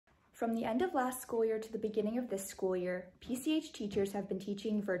From the end of last school year to the beginning of this school year, PCH teachers have been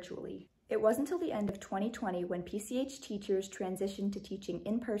teaching virtually. It wasn't until the end of 2020 when PCH teachers transitioned to teaching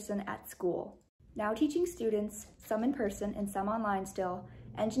in person at school. Now teaching students, some in person and some online still,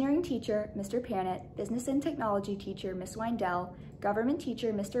 engineering teacher, Mr. Panett, business and technology teacher, Ms. Weindell, government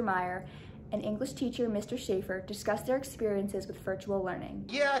teacher, Mr. Meyer, and English teacher, Mr. Schaefer, discussed their experiences with virtual learning.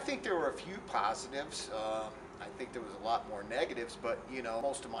 Yeah, I think there were a few positives. I think there was a lot more negatives, but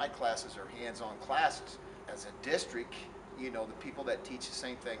most of my classes are hands-on classes. As a district, the people that teach the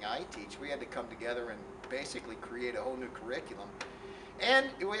same thing I teach, we had to come together and basically create a whole new curriculum.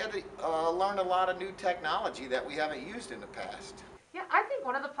 And we had to learn a lot of new technology that we haven't used in the past. Yeah, I think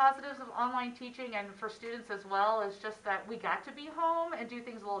one of the positives of online teaching and for students as well is just that we got to be home and do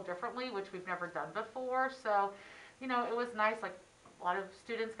things a little differently, which we've never done before. So, it was nice, like a lot of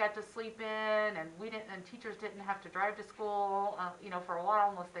students got to sleep in and teachers didn't have to drive to school, for a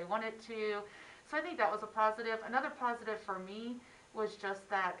while unless they wanted to. So I think that was a positive. Another positive for me was just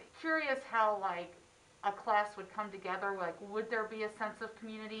that curious how a class would come together, would there be a sense of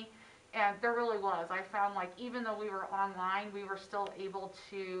community? And there really was. I found even though we were online, we were still able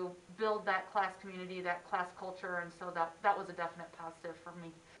to build that class community, that class culture, and so that was a definite positive for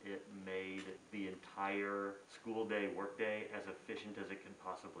me. It made the entire school day, workday, as efficient as it can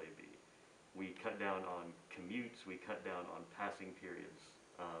possibly be. We cut down on commutes, we cut down on passing periods.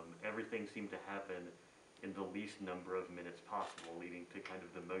 Everything seemed to happen in the least number of minutes possible, leading to kind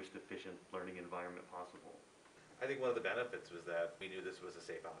of the most efficient learning environment possible. I think one of the benefits was that we knew this was a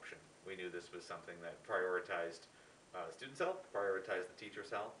safe option. We knew this was something that prioritized students' health, prioritized the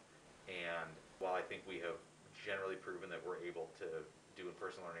teacher's health, and while I think we have generally proven that we're able to do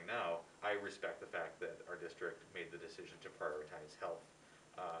in-person learning now, I respect the fact that our district made the decision to prioritize health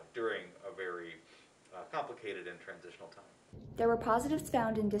during a very complicated and transitional time. There were positives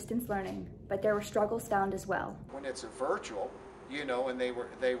found in distance learning, but there were struggles found as well. When it's a virtual, and they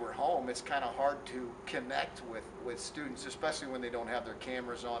were home, it's kind of hard to connect with students, especially when they don't have their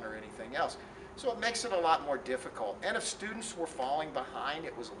cameras on or anything else. So it makes it a lot more difficult. And if students were falling behind,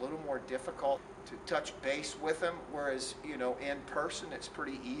 it was a little more difficult to touch base with them, whereas, in person, it's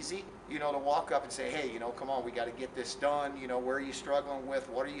pretty easy, to walk up and say, hey, come on, we got to get this done. Where are you struggling with?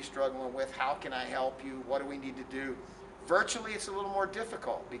 What are you struggling with? How can I help you? What do we need to do? Virtually, it's a little more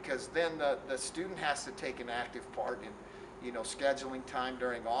difficult because then the student has to take an active part in scheduling time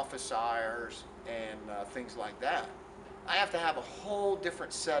during office hours and things like that. I have to have a whole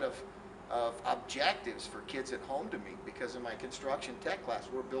different set of objectives for kids at home to meet because in my construction tech class,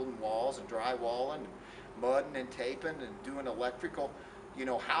 we're building walls and drywalling, mudding and taping and doing electrical,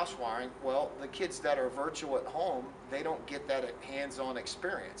 house wiring. Well, the kids that are virtual at home, they don't get that hands-on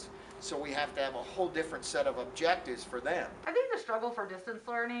experience. So we have to have a whole different set of objectives for them. I think the struggle for distance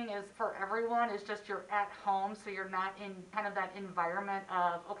learning is for everyone is just you're at home, so you're not in kind of that environment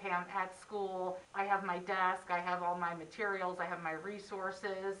of, okay, I'm at school, I have my desk, I have all my materials, I have my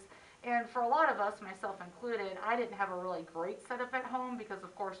resources. And for a lot of us, myself included, I didn't have a really great setup at home because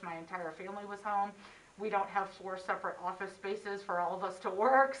of course my entire family was home. We don't have 4 separate office spaces for all of us to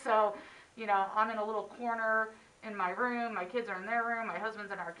work, so I'm in a little corner in my room, my kids are in their room, my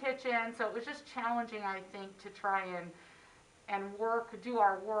husband's in our kitchen, so it was just challenging, I think, to try and do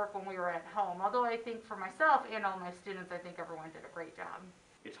our work when we were at home. Although I think for myself and all my students, I think everyone did a great job.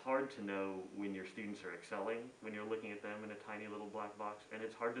 It's hard to know when your students are excelling when you're looking at them in a tiny little black box, and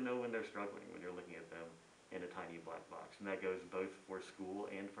it's hard to know when they're struggling when you're looking at them in a tiny black box. And that goes both for school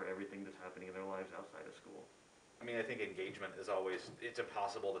and for everything that's happening in their lives outside of school. I mean, I think engagement is always, it's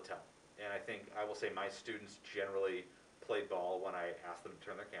impossible to tell. And I think, I will say my students generally played ball when I asked them to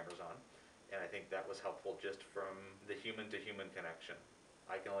turn their cameras on. And I think that was helpful just from the human-to-human connection.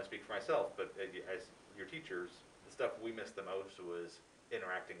 I can only speak for myself, but as your teachers, the stuff we missed the most was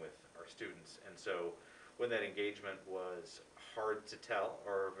interacting with our students. And so when that engagement was hard to tell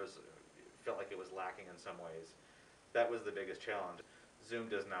or felt like it was lacking in some ways, that was the biggest challenge. Zoom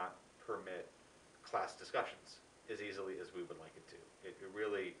does not permit class discussions as easily as we would like it to. It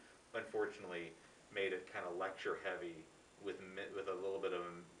really, unfortunately, made it kind of lecture heavy with a little bit of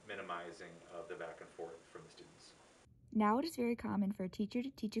minimizing of the back and forth from the students. Now it is very common for a teacher to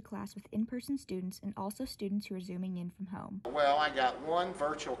teach a class with in-person students and also students who are zooming in from home. Well, I got one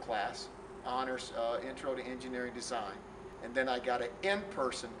virtual class, Honors Intro to Engineering Design, and then I got an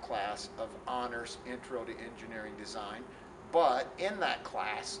in-person class of Honors Intro to Engineering Design. But in that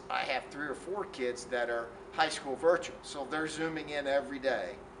class, I have 3 or 4 kids that are high school virtual, so they're zooming in every day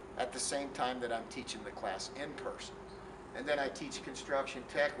at the same time that I'm teaching the class in person. And then I teach construction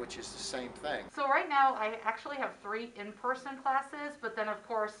tech, which is the same thing. So right now I actually have 3 in-person classes, but then of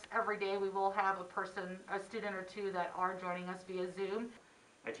course every every day we will have a student or two that are joining us via Zoom.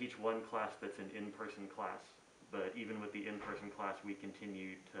 I teach one class that's an in-person class, but even with the in-person class, we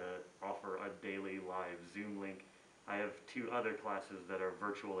continue to offer a daily live Zoom link. I have 2 other classes that are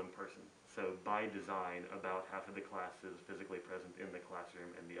virtual in person. So by design, about half of the class is physically present in the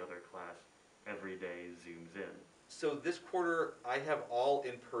classroom and the other class every day Zooms in. So this quarter, I have all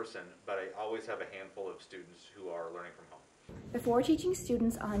in person, but I always have a handful of students who are learning from home. Before teaching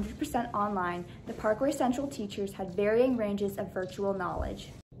students 100% online, the Parkway Central teachers had varying ranges of virtual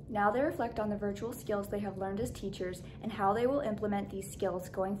knowledge. Now they reflect on the virtual skills they have learned as teachers and how they will implement these skills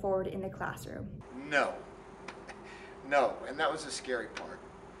going forward in the classroom. No, and that was the scary part.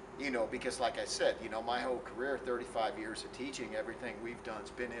 Because like I said, my whole career, 35 years of teaching, everything we've done has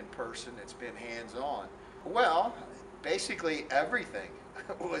been in person, it's been hands-on. Well, basically everything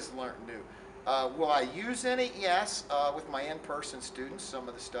was learned new. Will I use any? Yes, with my in-person students, some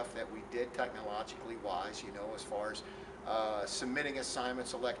of the stuff that we did technologically wise, as far as submitting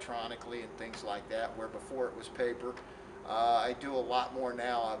assignments electronically and things like that, where before it was paper. I do a lot more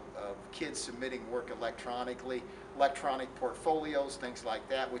now of kids submitting work electronically, electronic portfolios, things like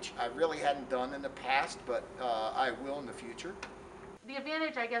that, which I really hadn't done in the past, but I will in the future. The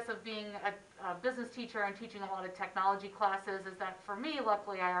advantage, I guess, of being a business teacher and teaching a lot of technology classes is that for me,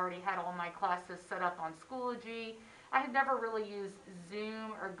 luckily, I already had all my classes set up on Schoology. I had never really used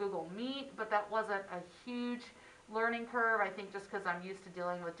Zoom or Google Meet, but that wasn't a huge learning curve, I think, just because I'm used to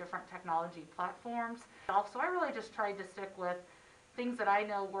dealing with different technology platforms. So I really just tried to stick with things that I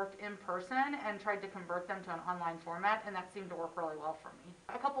know worked in person and tried to convert them to an online format, and that seemed to work really well for me.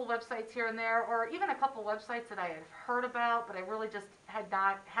 A couple websites here and there, or even a couple websites that I had heard about, but I really just had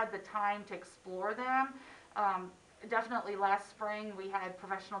not had the time to explore them. Definitely last spring we had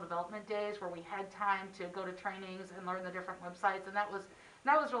professional development days where we had time to go to trainings and learn the different websites, and that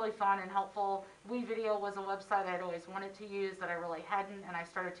was really fun and helpful. WeVideo was a website I'd always wanted to use that I really hadn't, and I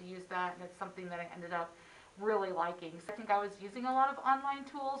started to use that, and it's something that I ended up really liking. So I think I was using a lot of online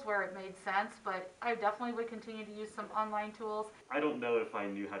tools where it made sense, but I definitely would continue to use some online tools. I don't know if I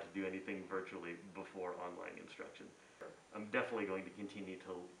knew how to do anything virtually before online instruction. I'm definitely going to continue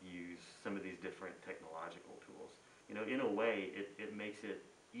to use some of these different technological tools. In a way, it makes it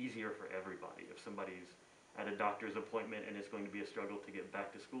easier for everybody. If somebody's at a doctor's appointment and it's going to be a struggle to get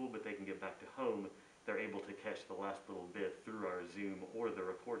back to school, but they can get back to home, they're able to catch the last little bit through our Zoom or the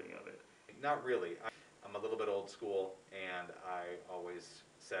recording of it. Not really. I'm a little bit old school, and I always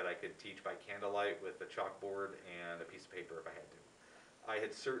said I could teach by candlelight with a chalkboard and a piece of paper if I had to. I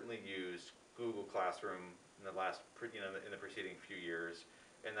had certainly used Google Classroom in the in the preceding few years,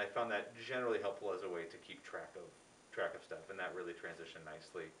 and I found that generally helpful as a way to keep track of stuff, and that really transitioned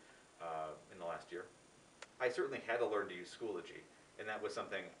nicely in the last year. I certainly had to learn to use Schoology, and that was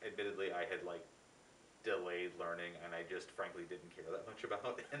something, admittedly, I had delayed learning, and I just frankly didn't care that much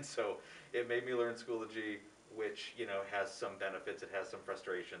about. And so it made me learn Schoology, which has some benefits, it has some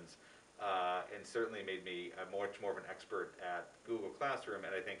frustrations, and certainly made me much more of an expert at Google Classroom.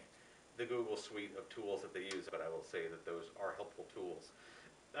 And I think the Google suite of tools that they use, but I will say that those are helpful tools.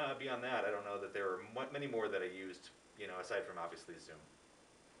 Beyond that, I don't know that there are many more that I used, aside from obviously Zoom.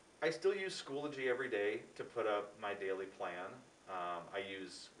 I still use Schoology every day to put up my daily plan. I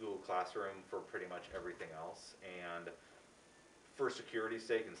use Google Classroom for pretty much everything else, and for security's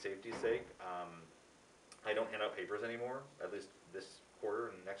sake and safety's sake, I don't hand out papers anymore, at least this quarter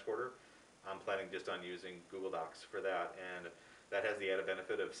and next quarter. I'm planning just on using Google Docs for that, and that has the added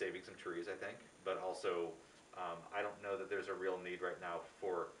benefit of saving some trees, I think, but also I don't know that there's a real need right now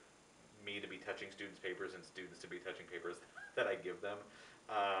for me to be touching students' papers and students to be touching papers that I give them.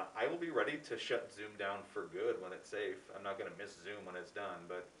 I will be ready to shut Zoom down for good when it's safe. I'm not going to miss Zoom when it's done,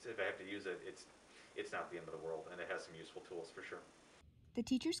 but if I have to use it, it's not the end of the world, and it has some useful tools for sure. The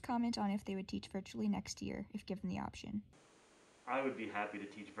teachers comment on if they would teach virtually next year if given the option. I would be happy to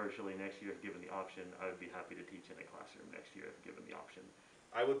teach virtually next year if given the option. I would be happy to teach in a classroom next year if given the option.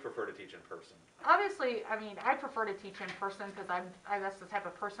 I would prefer to teach in person. Obviously, I prefer to teach in person because that's the type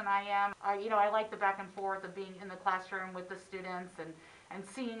of person I am. I like the back and forth of being in the classroom with the students and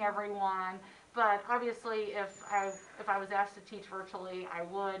seeing everyone. But obviously, if I was asked to teach virtually, I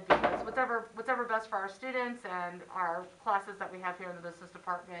would, because whatever best for our students and our classes that we have here in the business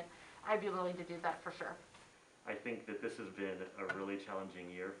department, I'd be willing to do that for sure. I think that this has been a really challenging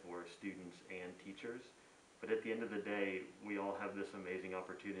year for students and teachers. But at the end of the day, we all have this amazing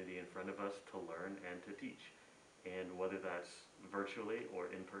opportunity in front of us to learn and to teach. And whether that's virtually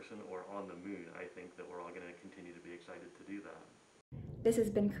or in person or on the moon, I think that we're all going to continue to be excited to do that. This has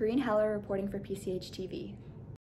been Corinne Heller reporting for PCH TV.